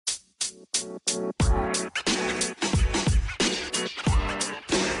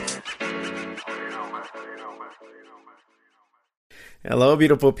Hello,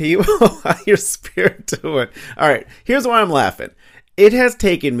 beautiful people. How your spirit doing? All right, here's why I'm laughing. It has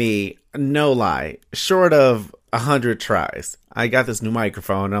taken me, no lie, short of 100 tries. I got this new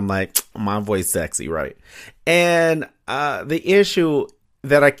microphone, and I'm like, my voice sexy, right? And the issue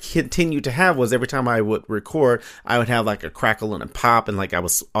that I continued to have was every time I would record, I would have like a crackle and a pop, and like I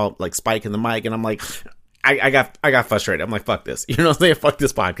was all like spiking the mic, and I'm like, I got frustrated. I'm like, fuck this. You know what I'm saying? Fuck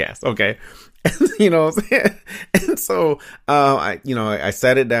this podcast. Okay. You know what I'm saying? And so, I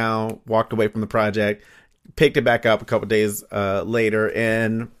set it down, walked away from the project, picked it back up a couple days later,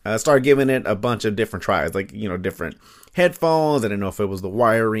 and started giving it a bunch of different tries, like, different headphones. I didn't know if it was the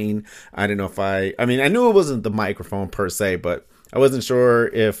wiring. I didn't know if I knew it wasn't the microphone per se, but I wasn't sure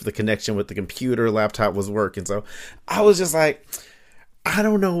if the connection with the computer laptop was working. So I was just like, I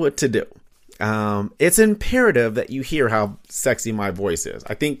don't know what to do. It's imperative that you hear how sexy my voice is.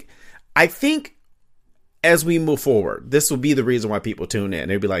 I think as we move forward, this will be the reason why people tune in.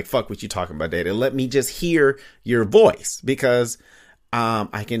 They'll be like, fuck what you talking about, Data. Let me just hear your voice, because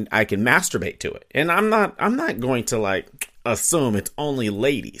I can masturbate to it. And I'm not going to like assume it's only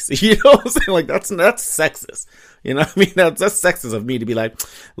ladies. You know what I'm saying? Like that's sexist. You know what I mean? That's sexist of me to be like,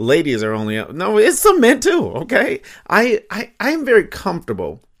 ladies are only, no, it's some men too. Okay. I am very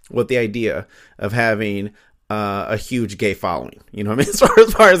comfortable with the idea of having a huge gay following, you know what I mean?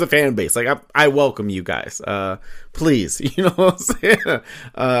 As far as a fan base, like I welcome you guys. Please, you know what I'm saying?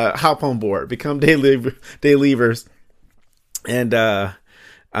 Hop on board, become day leavers. And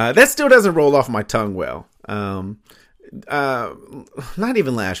that still doesn't roll off my tongue well. Not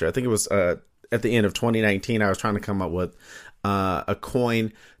even last year. I think it was at the end of 2019. I was trying to come up with a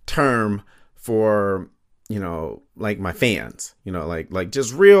coin term for, like my fans, like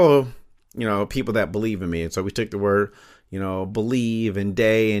just real, people that believe in me. And so we took the word, believe and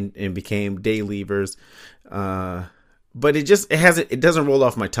day and became day leavers. But it doesn't roll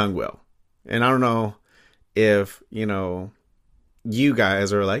off my tongue well. And I don't know if, you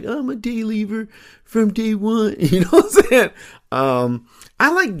guys are like, oh, I'm a day leaver from day one. You know what I'm saying? I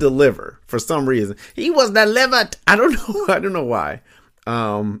like deliver for some reason. He was delivered. I don't know why.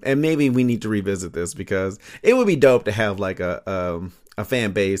 And maybe we need to revisit this, because it would be dope to have like a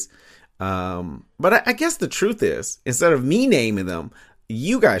fan base. But I guess the truth is, instead of me naming them,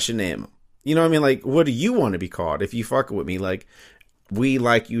 you guys should name them. You know what I mean? Like, what do you want to be called? If you fucking with me, like, we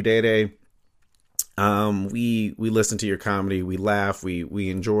like you, Day. We listen to your comedy. We laugh. We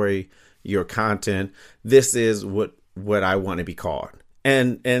enjoy your content. This is what I want to be called.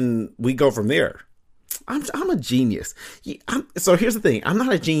 And we go from there. I'm a genius. So here's the thing. I'm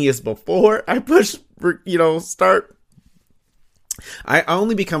not a genius before I push, start. I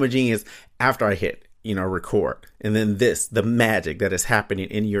only become a genius after I hit, record. And then the magic that is happening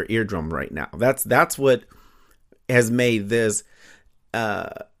in your eardrum right now. That's what has made this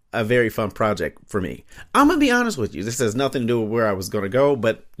a very fun project for me. I'm going to be honest with you. This has nothing to do with where I was going to go,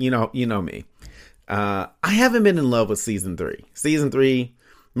 but you know me. I haven't been in love with season 3. Season 3,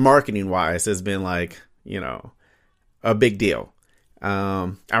 marketing wise, has been like, a big deal.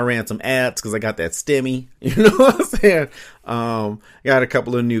 I ran some ads because I got that stimmy, you know what I'm saying? Got a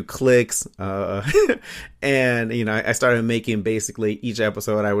couple of new clicks, and, I started making basically each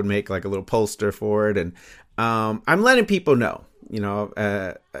episode, I would make like a little poster for it. And, I'm letting people know,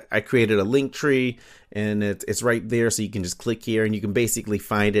 I created a link tree, and it's right there. So you can just click here and you can basically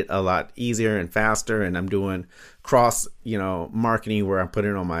find it a lot easier and faster. And I'm doing cross, marketing where I'm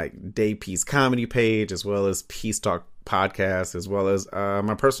putting it on my Day Peace comedy page, as well as Peace Talk podcast, as well as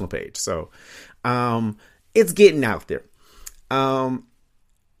my personal page. So it's getting out there. So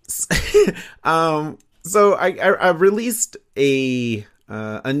I released a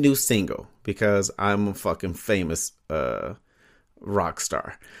new single because I'm a fucking famous rock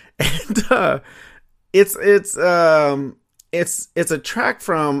star, and it's a track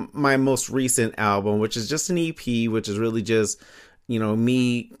from my most recent album, which is just an EP, which is really just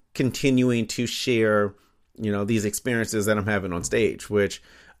me continuing to share these experiences that I'm having on stage, which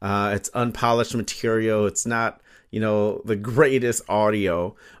it's unpolished material. It's not the greatest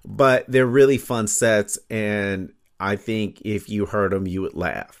audio, but they're really fun sets, and I think if you heard them, you would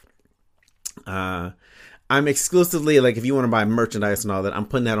laugh. I'm exclusively, like, if you want to buy merchandise and all that, I'm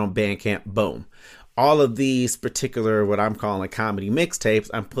putting that on Bandcamp. Boom. All of these particular, what I'm calling like comedy mixtapes,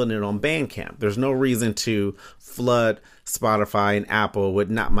 I'm putting it on Bandcamp. There's no reason to flood Spotify and Apple with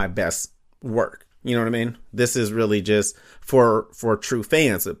not my best work. You know what I mean? This is really just for true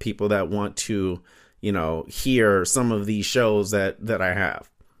fans, of people that want to, hear some of these shows that I have.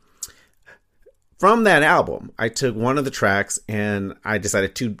 from that album, I took one of the tracks and I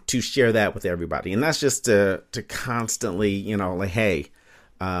decided to share that with everybody. And that's just to constantly, like, hey,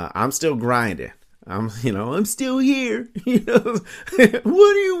 I'm still grinding. I'm still here. What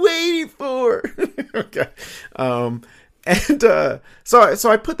are you waiting for? Okay. So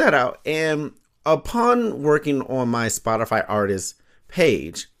I put that out, and upon working on my Spotify artist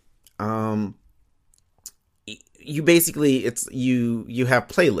page, you basically, you have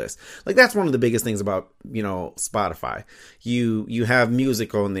playlists. Like, that's one of the biggest things about, Spotify. You have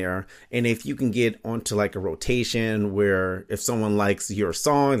music on there, and if you can get onto like a rotation where if someone likes your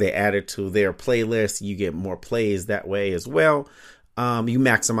song, they add it to their playlist, you get more plays that way as well. You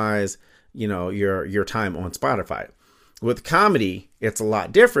maximize, your time on Spotify. With comedy, it's a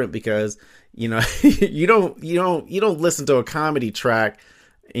lot different because, you don't listen to a comedy track,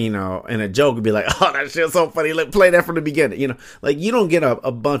 and a joke would be like, oh, that shit's so funny, let's play that from the beginning. Like, you don't get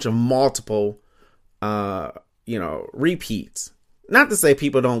a bunch of multiple, repeats. Not to say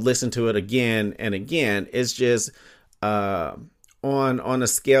people don't listen to it again and again. It's just, on a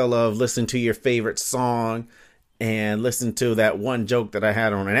scale of listen to your favorite song and listen to that one joke that I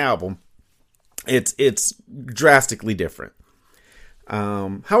had on an album, it's drastically different.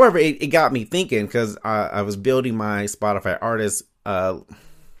 However, it got me thinking, because I was building my Spotify artist,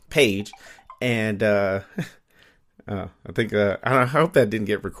 page, and I think I hope that didn't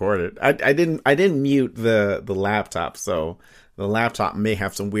get recorded. I didn't mute the laptop, so the laptop may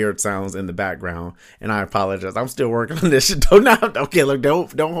have some weird sounds in the background, and I apologize. I'm still working on this shit. Don't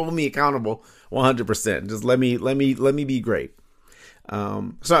hold me accountable 100%. Just let me be great.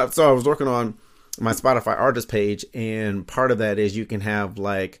 So I was working on my Spotify artist page, and part of that is you can have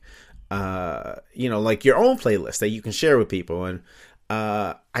like like your own playlist that you can share with people. And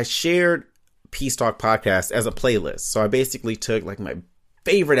I shared Peace Talk Podcast as a playlist. So I basically took like my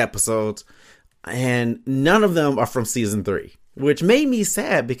favorite episodes, and none of them are from season 3, which made me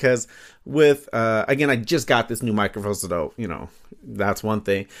sad because with, again, I just got this new microphone, so that's one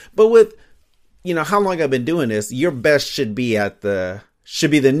thing. But with, how long I've been doing this, your best should be the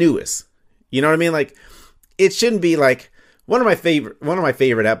newest. You know what I mean? Like, it shouldn't be like one of my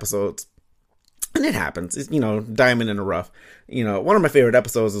favorite episodes. And it happens. It's, diamond in the rough. One of my favorite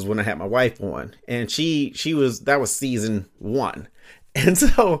episodes is when I had my wife on, and that was season 1. And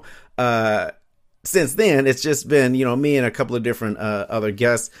so, since then, it's just been, me and a couple of different, other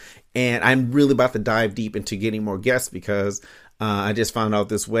guests. And I'm really about to dive deep into getting more guests because, I just found out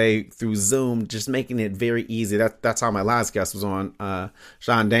this way through Zoom, just making it very easy. That's how my last guest was on,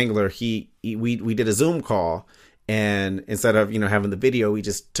 Sean Dangler. We did a Zoom call. And instead of, having the video, we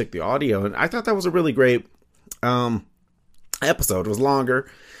just took the audio. And I thought that was a really great episode. It was longer.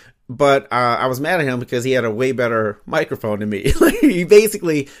 But I was mad at him because he had a way better microphone than me. He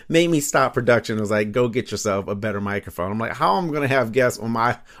basically made me stop production. It was like, go get yourself a better microphone. I'm like, how am I going to have guests on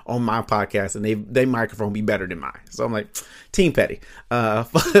my podcast and they microphone be better than mine? So I'm like, Team Petty.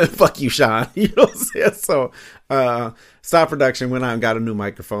 Fuck you, Sean. You know what I'm saying? So stop production, went out and got a new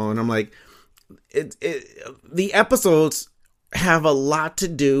microphone. I'm like, the episodes have a lot to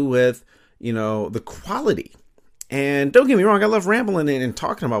do with, the quality. And don't get me wrong, I love rambling and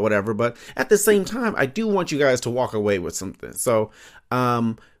talking about whatever, but at the same time, I do want you guys to walk away with something. So,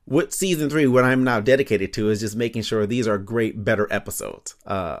 with season 3, what I'm now dedicated to is just making sure these are great, better episodes.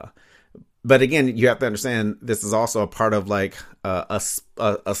 But again, you have to understand this is also a part of like a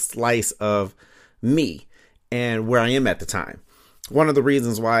slice of me and where I am at the time. One of the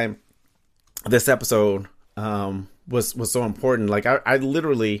reasons why this episode was so important. Like I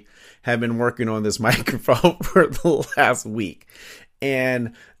literally have been working on this microphone for the last week.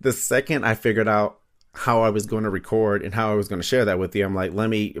 And the second I figured out how I was going to record and how I was going to share that with you, I'm like, let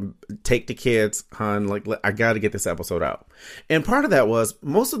me take the kids, hon. Like, I got to get this episode out. And part of that was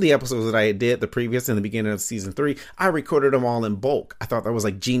most of the episodes that I did in the beginning of season 3, I recorded them all in bulk. I thought that was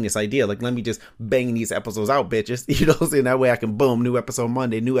like genius idea. Like, let me just bang these episodes out, bitches. So that way I can boom, new episode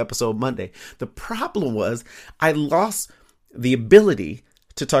Monday. The problem was I lost the ability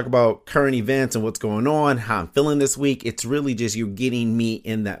to talk about current events and what's going on, how I'm feeling this week. It's really just you getting me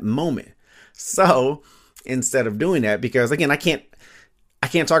in that moment. So instead of doing that, because again, I can't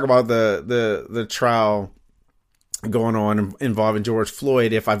talk about the trial going on involving George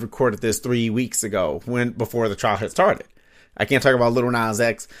Floyd if I've recorded this 3 weeks ago before the trial had started. I can't talk about Lil Nas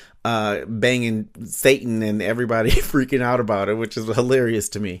X banging Satan and everybody freaking out about it, which is hilarious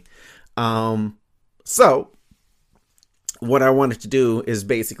to me. So what I wanted to do is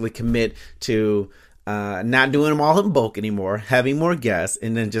basically commit to not doing them all in bulk anymore, having more guests,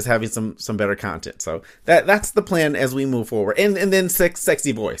 and then just having some better content. So that's the plan as we move forward. And then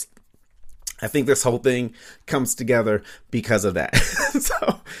sexy voice. I think this whole thing comes together because of that.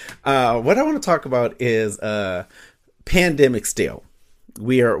 So, what I want to talk about is pandemic still.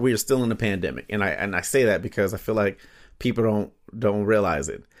 We are still in a pandemic, and I say that because I feel like people don't realize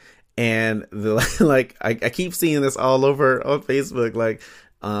it. And I keep seeing this all over on Facebook, like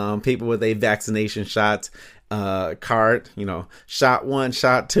people with a vaccination shot card, shot 1,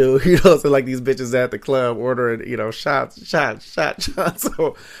 shot 2, so like these bitches at the club ordering, shots.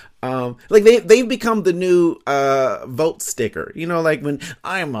 So they've become the new vote sticker, like when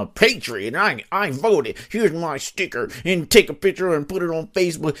I'm a patriot and I voted, here's my sticker, and take a picture and put it on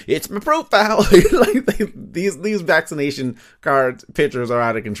Facebook, it's my profile. These vaccination card pictures are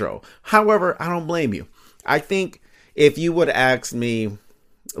out of control. However, I don't blame you. I think if you would ask me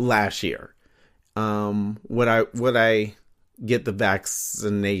last year, would I get the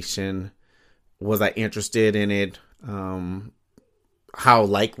vaccination? Was I interested in it? How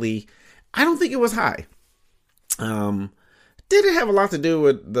likely? I don't think it was high. Did it have a lot to do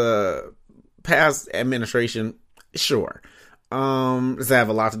with the past administration? Sure. Does it have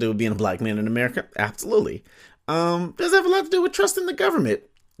a lot to do with being a black man in America? Absolutely. Does it have a lot to do with trusting the government?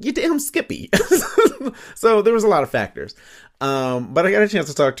 You damn Skippy. So there was a lot of factors. But I got a chance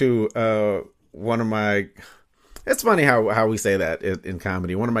to talk to one of my, it's funny how we say that in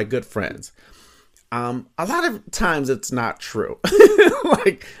comedy, one of my good friends. A lot of times it's not true.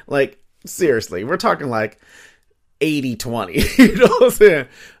 like seriously, we're talking like 80-20, you know what I'm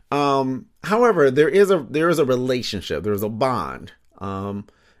saying? However, there is a relationship, there's a bond. And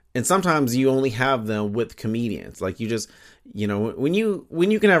sometimes you only have them with comedians. Like you just, when you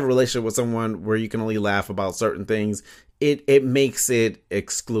can have a relationship with someone where you can only laugh about certain things, it makes it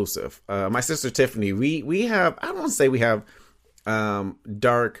exclusive. My sister Tiffany, we have, I don't want to say we have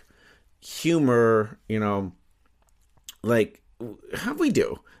dark humor, like how we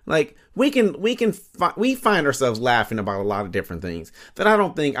do. Like we find ourselves laughing about a lot of different things that I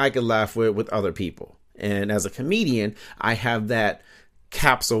don't think I could laugh with other people. And as a comedian, I have that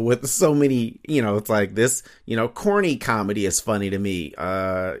capsule with so many, it's like this, corny comedy is funny to me,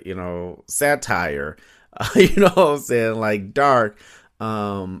 satire, what I'm saying, like dark,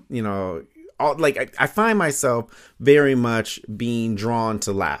 I find myself very much being drawn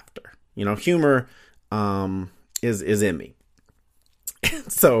to laughter. Humor is in me.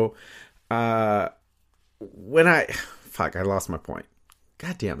 So when I lost my point.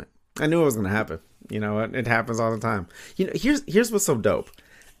 God damn it. I knew it was going to happen. It happens all the time. Here's what's so dope.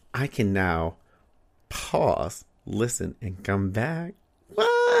 I can now pause, listen, and come back.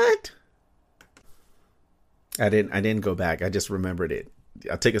 What? I didn't go back. I just remembered it.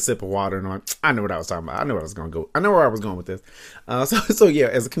 I take a sip of water and I know what I was talking about. I know what I was going to go. I know where I was going with this. So yeah,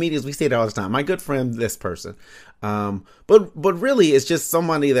 as comedians, we say that all the time. My good friend, this person. But really it's just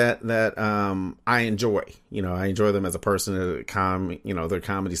somebody that I enjoy. I enjoy them as a person, their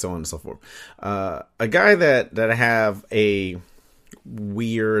comedy, so on and so forth. A guy that I have a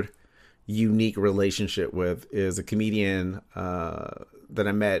weird, unique relationship with is a comedian that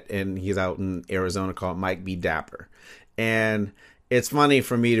I met, and he's out in Arizona, called Mike B. Dapper. And it's funny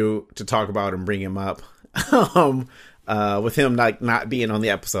for me to talk about and bring him up with him not being on the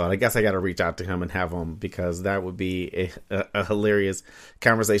episode. I guess I got to reach out to him and have him, because that would be a hilarious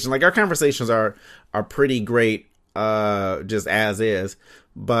conversation. Like, our conversations are pretty great just as is,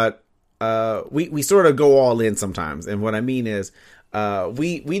 but we sort of go all in sometimes. And what I mean is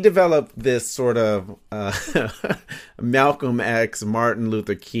we developed this sort of Malcolm X, Martin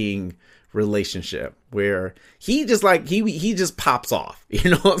Luther King relationship, where he just he just pops off,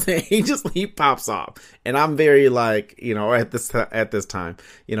 what I'm saying? He pops off, and I'm very at this time,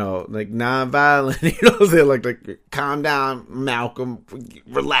 like nonviolent, what I'm saying? Like calm down, Malcolm,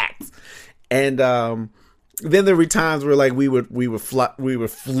 relax. And then there were times where we would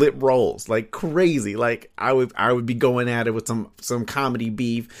flip roles like crazy. Like I would be going at it with some comedy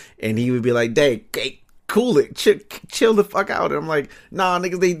beef, and he would be like, "Dang, hey, cool it, chill the fuck out." And I'm like, "Nah,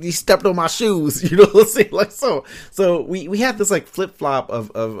 niggas, they stepped on my shoes," what I'm saying? Like so we had this flip flop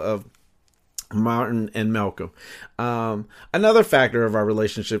of Martin and Malcolm. Another factor of our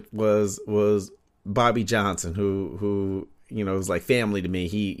relationship was Bobby Johnson, who was like family to me.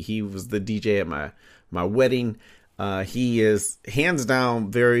 He was the DJ at my wedding. He is hands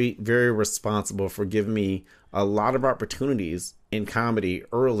down very, very responsible for giving me a lot of opportunities in comedy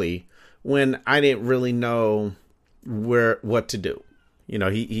early, when I didn't really know what to do.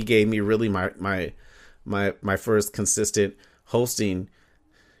 He gave me really my first consistent hosting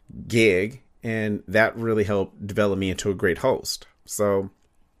gig, and that really helped develop me into a great host. So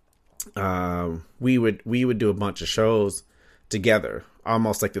we would do a bunch of shows together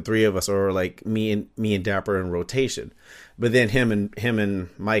almost like the three of us, or like me and Dapper in rotation. But then him and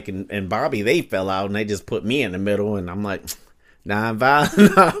Mike and Bobby, they fell out, and they just put me in the middle, and I'm like, nah, I'm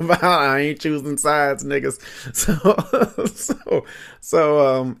violent. I ain't choosing sides, niggas.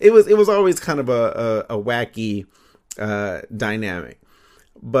 So it was always kind of a wacky dynamic.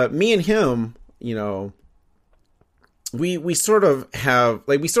 But me and him, we sort of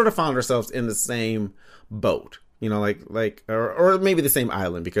found ourselves in the same boat, or maybe the same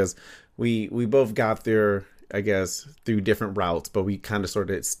island, because we both got there, I guess, through different routes, but we kind of sort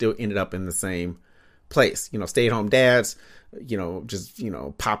of still ended up in the same place, stay-at-home dads, just,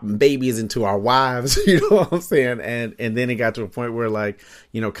 popping babies into our wives, you know what I'm saying? And then it got to a point where, like,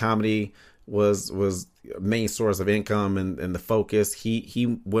 comedy was a main source of income and the focus.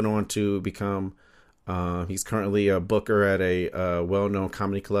 He went on to become, he's currently a booker at a well-known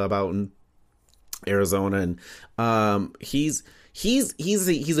comedy club out in Arizona. And he's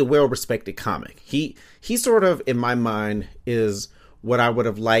a well-respected comic. He sort of, in my mind, is what I would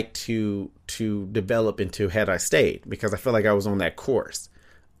have liked to develop into had I stayed, because I feel like I was on that course.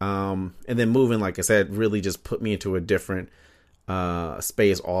 And then moving, like I said, really just put me into a different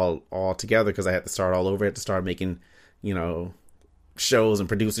space all together, because I had to start all over. I had to start making, shows and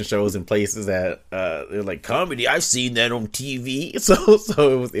producing shows in places that they're like, comedy, I've seen that on TV. So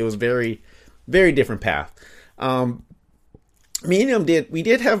it was very, very different path. Me and him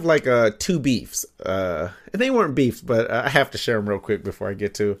did have like two beefs, and they weren't beefs, but I have to share them real quick before I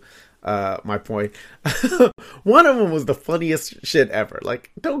get to my point. One of them was the funniest shit ever.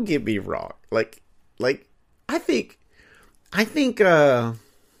 Like, don't get me wrong. Like I think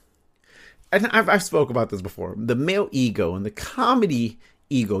and I've spoke about this before. The male ego and the comedy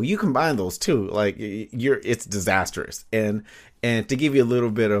ego, you combine those two, like, it's disastrous. And to give you a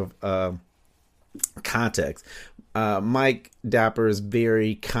little bit of context, Mike Dapper is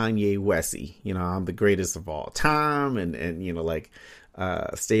very Kanye Westy. I'm the greatest of all time, and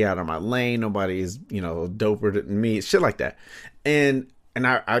stay out of my lane. Nobody is doper than me. Shit like that. And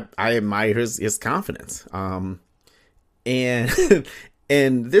I admire his confidence. And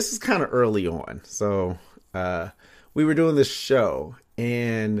and this is kind of early on. So we were doing this show,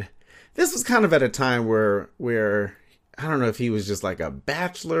 and this was kind of at a time where I don't know if he was just like a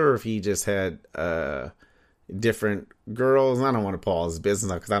bachelor, or if he just had different girls. I don't want to pull all his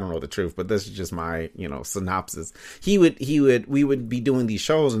business out because I don't know the truth, but this is just my synopsis. We would be doing these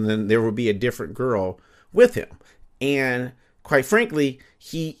shows, and then there would be a different girl with him, and quite frankly,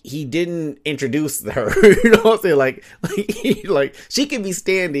 he didn't introduce her. You know what I'm saying? Like she could be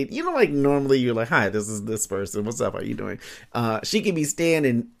standing, like normally you're like, hi, this is this person, what's up, how you doing? She could be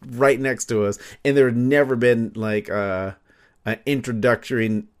standing right next to us, and there had never been like an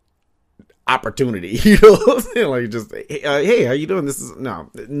introductory opportunity, what I'm saying? Like, just, hey, how you doing? This is, no,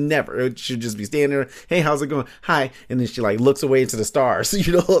 never. It should just be standing there, hey, how's it going? Hi. And then she like looks away into the stars.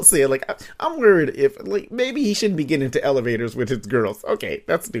 You know what I'm saying? Like, I'm worried if, like, maybe he shouldn't be getting into elevators with his girls. Okay,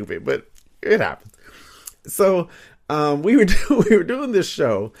 that's stupid, but it happens. So we were doing this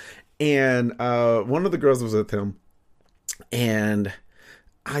show, and one of the girls was with him, and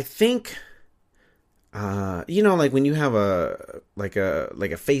I think like when you have a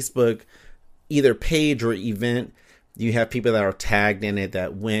Facebook either page or event, you have people that are tagged in it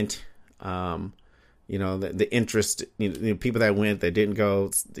that went, the interest, people that went, that didn't go.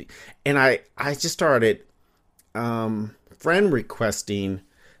 And I just started friend requesting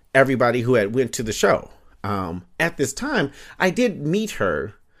everybody who had went to the show. At this time, I did meet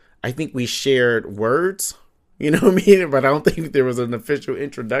her. I think we shared words, you know what I mean? But I don't think there was an official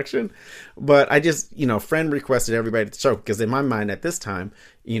introduction. But I just, friend requested everybody to the show, because in my mind at this time,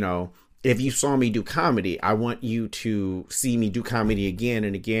 if you saw me do comedy, I want you to see me do comedy again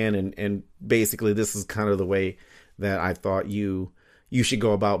and again. And basically this is kind of the way that I thought you should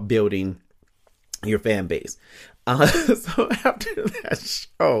go about building your fan base. So after that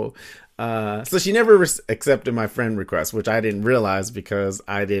show, so she never accepted my friend request, which I didn't realize because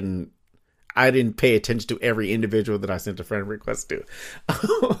I didn't pay attention to every individual that I sent a friend request to.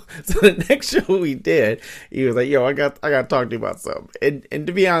 So the next show we did, he was like, yo, I got to talk to you about something. And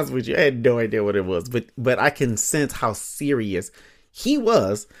to be honest with you, I had no idea what it was, but I can sense how serious he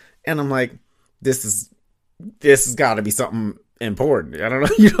was. And I'm like, this has got to be something important. I don't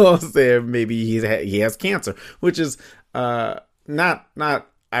know. You know what I'm saying? Maybe he has cancer, which is, not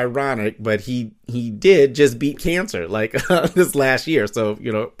ironic, but he did just beat cancer like this last year, so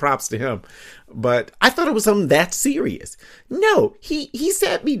props to him. But I thought it was something that serious. No, he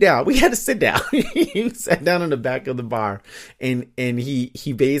sat me down. We had to sit down. He sat down in the back of the bar, and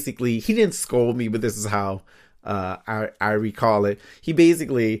he basically, he didn't scold me, but this is how I recall it. He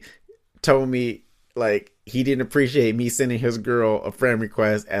basically told me like he didn't appreciate me sending his girl a friend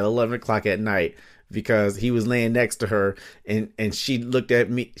request at 11 o'clock at night because he was laying next to her and she looked at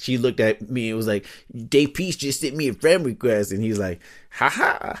me and was like, Dave Peace just sent me a friend request, and he's like,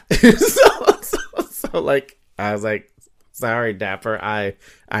 haha. so like I was like, sorry, Dapper,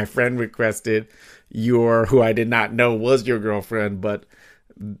 I friend requested your who I did not know was your girlfriend, but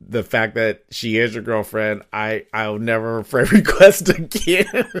the fact that she is your girlfriend, I'll never friend request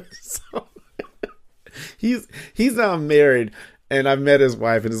again. So he's now married, and I've met his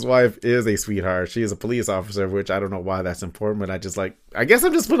wife, and his wife is a sweetheart. She is a police officer, which I don't know why that's important, but I guess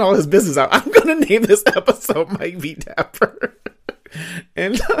I'm just putting all his business out. I'm gonna name this episode Mike Be Dapper.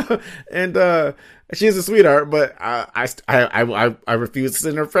 and she's a sweetheart, but I refuse to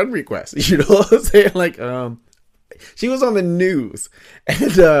send her friend request. You know what I'm saying? Like, she was on the news, and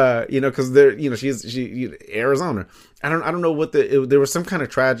because they're, she Arizona. I don't know what there was some kind of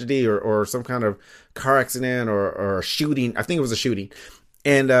tragedy or some kind of car accident or shooting. I think it was a shooting,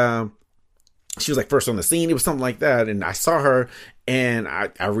 and she was like first on the scene. It was something like that, and I saw her, and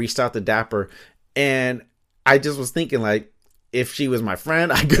I reached out to Dapper, and I just was thinking like, if she was my friend,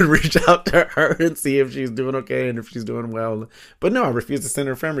 I could reach out to her and see if she's doing okay and if she's doing well. But no, I refused to send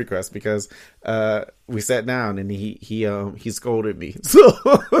her a friend request because we sat down and he scolded me. So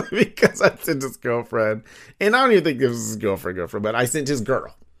because I sent his girlfriend, and I don't even think this was his girlfriend, but I sent his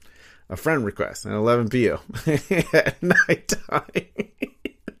girl a friend request at 11 p.m. at nighttime.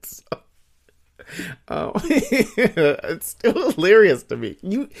 It's still hilarious to me.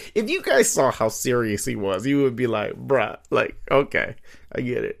 If you guys saw how serious he was, you would be like, bruh, like, okay, I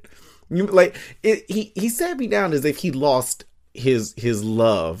get it. He sat me down as if he lost his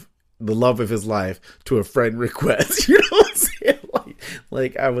love, the love of his life, to a friend request. You know what I'm saying?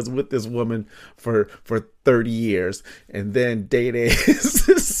 Like I was with this woman for 30 years, and then Day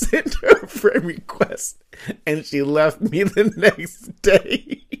sent her a friend request, and she left me the next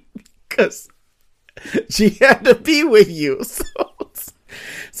day because she had to be with you.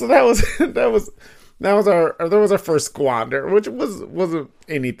 So that was our first squander, which wasn't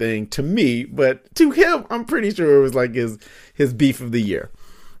anything to me, but to him, I'm pretty sure it was like his beef of the year.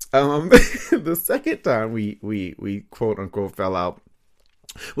 The second time we quote unquote fell out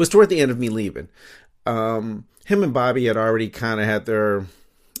was toward the end of me leaving. Him and Bobby had already kind of had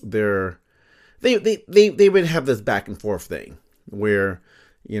they would have this back and forth thing where,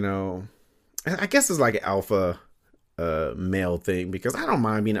 I guess it's like an alpha male thing, because I don't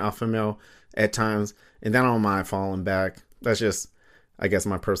mind being an alpha male at times, and then I don't mind falling back. That's just, I guess,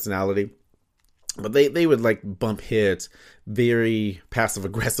 my personality. But they would like bump heads very passive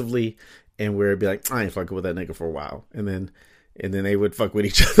aggressively, and where it'd be like, I ain't fucking with that nigga for a while, and then they would fuck with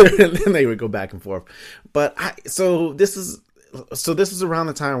each other, and then they would go back and forth. But so this is around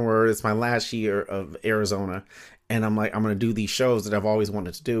the time where it's my last year of Arizona. And I'm like, I'm going to do these shows that I've always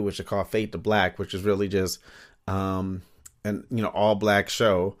wanted to do, which are called Fade to Black, which is really just, an all black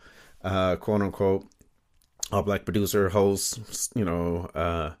show, quote unquote, all black producer, host,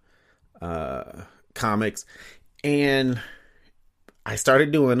 comics. And I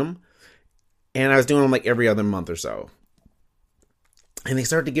started doing them, and I was doing them like every other month or so. And they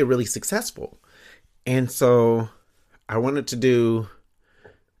started to get really successful. And so I wanted to do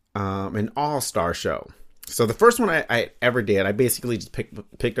an all-star show. So the first one I ever did, I basically just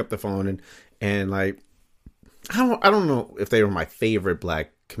picked up the phone and like, I don't know if they were my favorite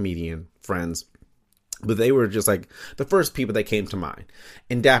black comedian friends, but they were just like the first people that came to mind.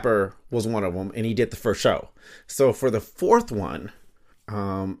 And Dapper was one of them, and he did the first show. So for the fourth one,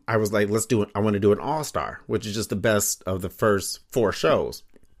 I was like, let's do it. I want to do an all-star, which is just the best of the first 4 shows.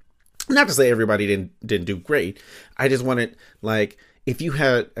 Not to say everybody didn't do great. I just wanted, like, if you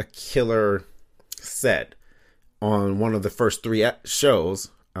had a killer set on one of the first 3 shows,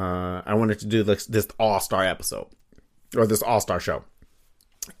 I wanted to do this all-star episode, or this all-star show.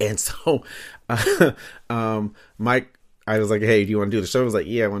 And so Mike, I was like, hey, do you want to do the show? I was like,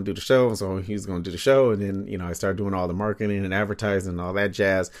 yeah, I want to do the show. So he's going to do the show. And then, I started doing all the marketing and advertising and all that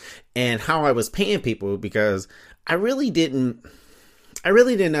jazz, and how I was paying people, because I really didn't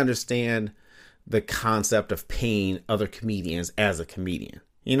understand the concept of paying other comedians as a comedian.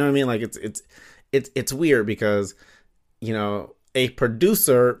 You know what I mean? Like it's weird because, a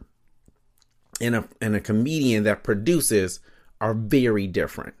producer and a comedian that produces are very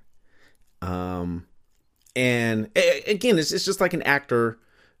different. And again, it's just like an actor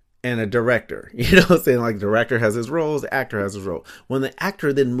and a director. You know what I'm saying? Like, the director has his roles, the actor has his role. When the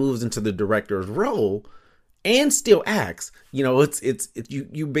actor then moves into the director's role, and still acts. You know, it's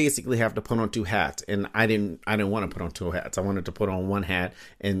you basically have to put on two hats, and I didn't want to put on two hats. I wanted to put on one hat,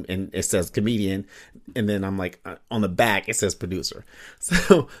 and it says comedian, and then I'm like on the back it says producer.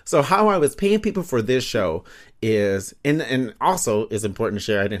 So how I was paying people for this show is, and also it's important to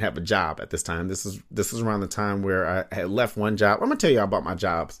share, I didn't have a job at this time. This is around the time where I had left one job. I'm gonna tell you about my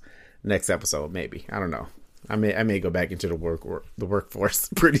jobs next episode, maybe. I don't know. I may go back into the workforce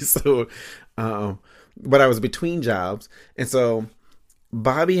pretty soon. But I was between jobs. And so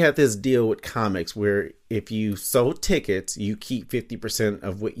Bobby had this deal with comics where if you sold tickets, you keep 50%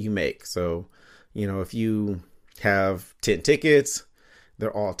 of what you make. So, you know, if you have 10 tickets,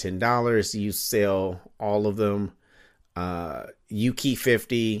 they're all $10. You sell all of them. You keep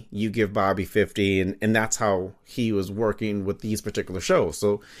 50, you give Bobby 50. And that's how he was working with these particular shows.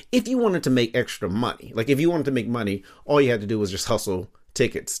 So if you wanted to make extra money, like if you wanted to make money, all you had to do was just hustle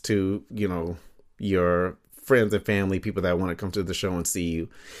tickets to, you know, your friends and family, people that want to come to the show and see you.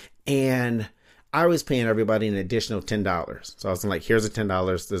 And I was paying everybody an additional $10. So I was like, here's a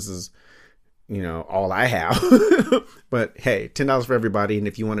 $10. This is, you know, all I have. But hey, $10 for everybody. And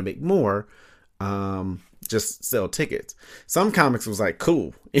if you want to make more, just sell tickets. Some comics was like,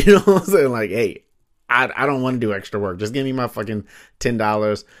 cool. You know what I'm saying? Like, hey, I don't want to do extra work. Just give me my fucking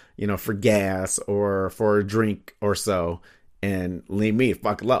 $10, you know, for gas or for a drink or so. And leave me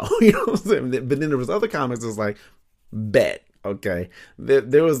fuck low, you know what I'm saying? But then there was other comics that was like, bet, okay.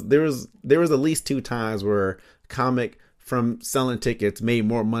 There was at least 2 times where comic from selling tickets made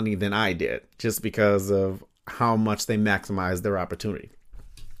more money than I did, just because of how much they maximized their opportunity.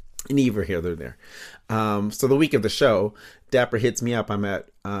 Neither here nor there. So the week of the show, Dapper hits me up.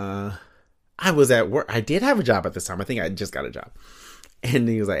 I was at work. I did have a job at this time. I think I just got a job. And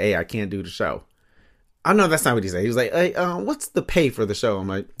he was like, hey, I can't do the show. Oh, no, that's not what he said. He was like, hey, what's the pay for the show? I'm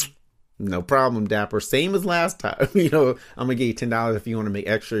like, no problem, Dapper. Same as last time. You know, I'm going to give you $10 if you want to make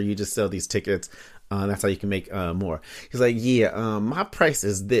extra. You just sell these tickets. That's how you can make more. He's like, yeah, my price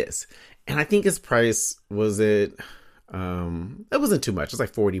is this. And I think his price was it wasn't too much. It was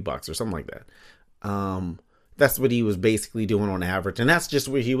like $40 or something like that. That's what he was basically doing on average. And that's just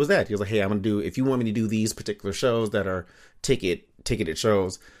where he was at. He was like, hey, I'm going to do, if you want me to do these particular shows that are ticketed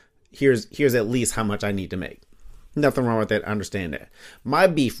shows, here's at least how much I need to make. Nothing wrong with that. I understand that. My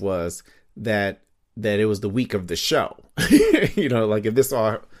beef was that it was the week of the show. You know, like if this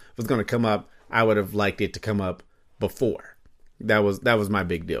all was going to come up, I would have liked it to come up before. That was my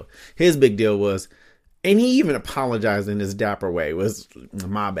big deal. His big deal was, and he even apologized in his dapper way, was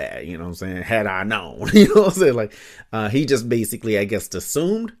my bad. You know what I'm saying? Had I known, you know what I'm saying? Like, he just basically, I guess,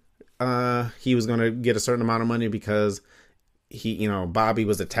 assumed, he was going to get a certain amount of money because he, you know, Bobby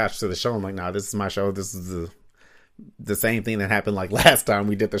was attached to the show. I'm like, nah, this is my show. This is the same thing that happened like last time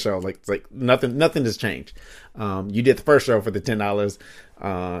we did the show. Like, it's like nothing has changed. You did the first show for the $10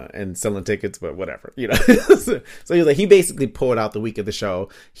 and selling tickets, but whatever, you know. So he was like, he basically pulled out the week of the show.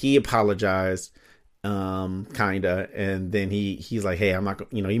 He apologized, kinda, and then he's like, hey, I'm not,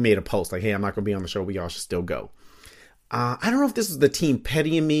 you know, he made a post like, hey, I'm not gonna be on the show. We all should still go. I don't know if this was the team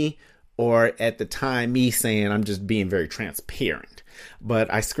pettying me, or at the time me saying I'm just being very transparent.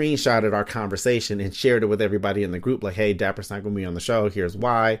 But I screenshotted our conversation and shared it with everybody in the group. Like, hey, Dapper's not going to be on the show. Here's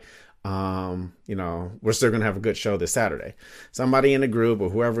why. You know, we're still going to have a good show this Saturday. Somebody in the group or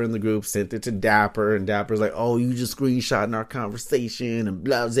whoever in the group sent it to Dapper. And Dapper's like, oh, you just screenshotting our conversation and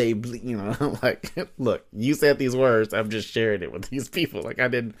blah, blah, blah. You know, I'm like, look, you said these words. I'm just sharing it with these people. Like I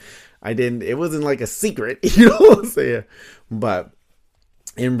didn't, it wasn't like a secret. You know what I'm saying? But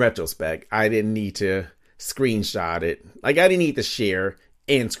in retrospect, I didn't need to screenshot it. Like, I didn't need to share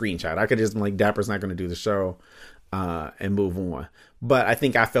and screenshot. I could just been like, Dapper's not going to do the show, and move on. But I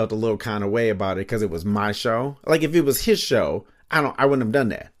think I felt a little kind of way about it because it was my show. Like, if it was his show, I wouldn't have done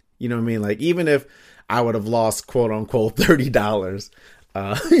that. You know what I mean? Like, even if I would have lost, quote unquote, $30,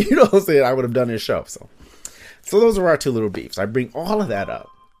 you know what I'm saying? I would have done his show. So those are our two little beefs. I bring all of that up.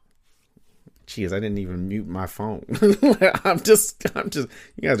 Jeez, I didn't even mute my phone. I'm just, you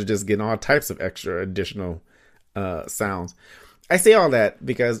guys are just getting all types of extra additional sounds. I say all that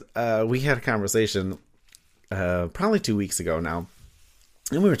because we had a conversation probably 2 weeks ago now,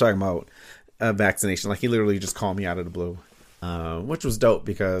 and we were talking about vaccination. Like, he literally just called me out of the blue, which was dope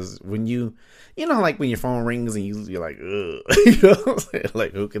because when you know, like when your phone rings and you're like, ugh, you know what I'm saying?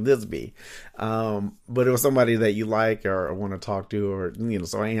 Like, who could this be? But it was somebody that you like or want to talk to, or, you know,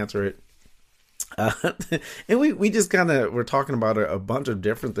 so I answer it. And we just kind of were talking about a bunch of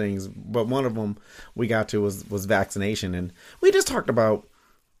different things, but one of them we got to was vaccination, and we just talked about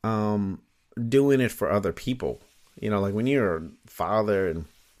doing it for other people. You know, like when you're a father and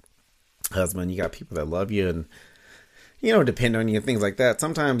husband, you got people that love you and, you know, depend on you and things like that.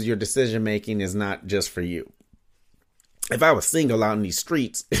 Sometimes your decision making is not just for you. If I was single out in these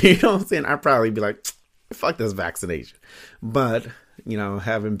streets, you know what I'm saying, I'd probably be like, fuck this vaccination. But, you know,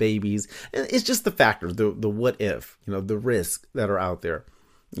 having babies, it's just the factors, the what if, you know, the risks that are out there.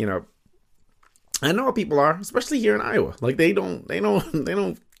 You know, I know people are, especially here in Iowa. Like they don't,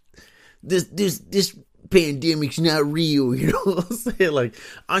 this pandemic's not real, you know what I'm saying? Like,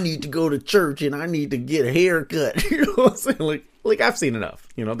 I need to go to church and I need to get a haircut, you know what I'm saying? Like I've seen enough,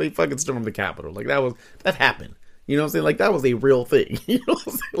 you know, they fucking stormed the Capitol. Like that happened, you know what I'm saying? Like that was a real thing, you know what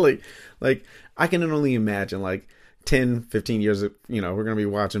I'm saying? Like I can only imagine like 10, 15 years, you know, we're going to be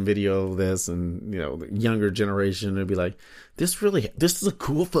watching video of this and, you know, the younger generation will be like, this is a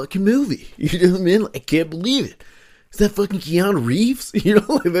cool fucking movie. You know what I mean? Like, I can't believe it. Is that fucking Keanu Reeves? You know,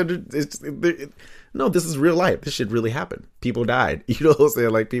 like no, this is real life. This shit really happened. People died. You know what I'm saying?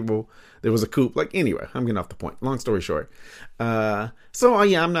 Like there was a coup. Like anyway, I'm getting off the point. Long story short. So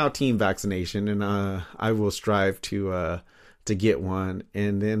yeah, I'm now team vaccination and, I will strive to get one.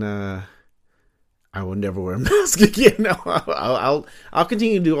 And then, I will never wear a mask again. No, I'll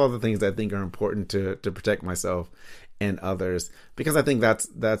continue to do all the things I think are important to protect myself and others, because I think that's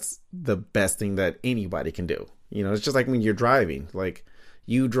the best thing that anybody can do. You know, it's just like when you're driving, like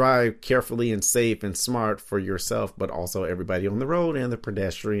you drive carefully and safe and smart for yourself, but also everybody on the road and the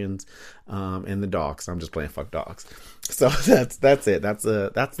pedestrians, and the dogs. I'm just playing fuck dogs. So that's it. That's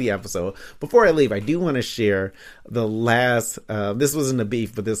the episode. Before I leave, I do want to share the last, this wasn't a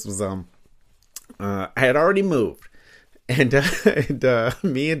beef, but this was, I had already moved, and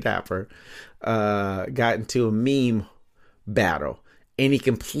me and Dapper got into a meme battle, and he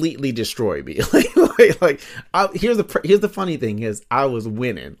completely destroyed me. Here's the funny thing is I was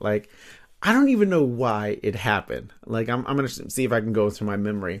winning. Like, I don't even know why it happened. Like, I'm gonna see if I can go through my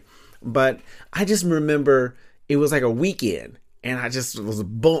memory, but I just remember it was like a weekend, and I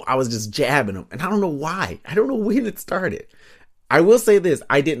was just jabbing him, and I don't know why. I don't know when it started. I will say this: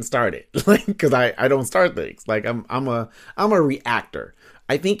 I didn't start it, like, because I don't start things. Like I'm a reactor.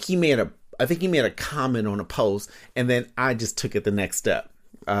 I think he made a comment on a post, and then I just took it the next step.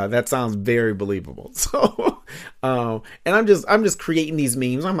 That sounds very believable. So, and I'm just creating these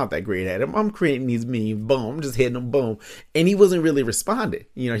memes. I'm not that great at them. I'm creating these memes. Boom, I'm just hitting them. Boom, and he wasn't really responding.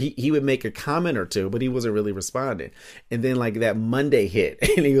 You know, he would make a comment or two, but he wasn't really responding. And then like that Monday hit,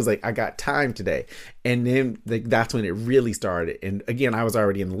 and he was like, "I got time today." And then that's when it really started. And again, I was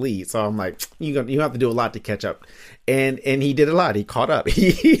already in the lead, so I'm like, you have to do a lot to catch up. And he did a lot. He caught up.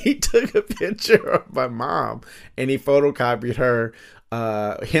 He took a picture of my mom and he photocopied her,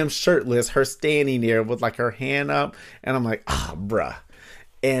 him shirtless, her standing there with like her hand up, and I'm like, bruh.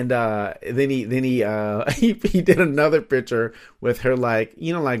 And then he did another picture with her, like,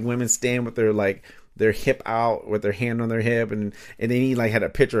 you know, like women stand with their hip out with their hand on their hip, and then he like had a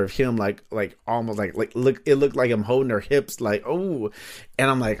picture of him like almost like look, it looked like I'm holding her hips, like, oh, and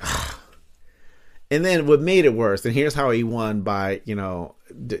I'm like, and then what made it worse, and here's how he won by, you know,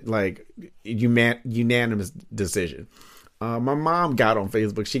 like unanimous decision. My mom got on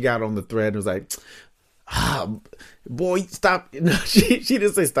Facebook. She got on the thread and was like, boy, stop. No, she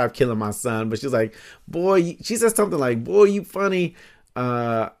didn't say stop killing my son, but she's like, boy, she said something like, boy, you funny.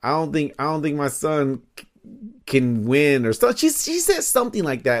 I don't think my son can win or stuff. She said something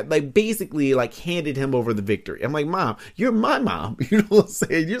like that, like basically like handed him over the victory. I'm like, Mom, you're my mom. You know what I'm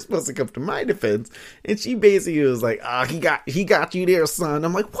saying? You're supposed to come to my defense. And she basically was like, he got you there, son.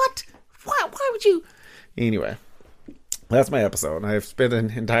 I'm like, what? Why would you? Anyway. That's my episode. I've spent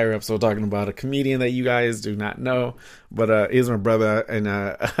an entire episode talking about a comedian that you guys do not know, but he's my brother, and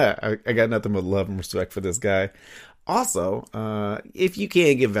I got nothing but love and respect for this guy. Also, if you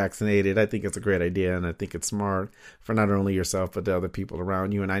can get vaccinated, I think it's a great idea, and I think it's smart for not only yourself but the other people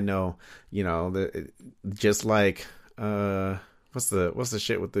around you. And I know, you know, just like what's the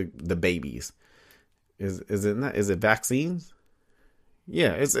shit with the babies? Is it vaccines?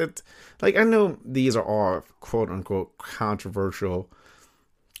 Yeah, it's like, I know these are all quote unquote controversial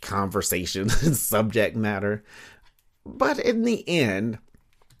conversations and subject matter, but in the end,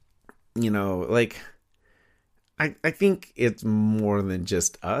 you know, like I think it's more than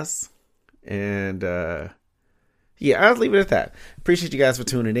just us. And yeah, I'll leave it at that. Appreciate you guys for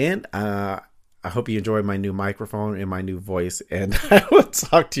tuning in. I hope you enjoyed my new microphone and my new voice, and I will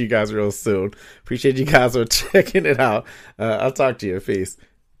talk to you guys real soon. Appreciate you guys for checking it out. I'll talk to you. Peace.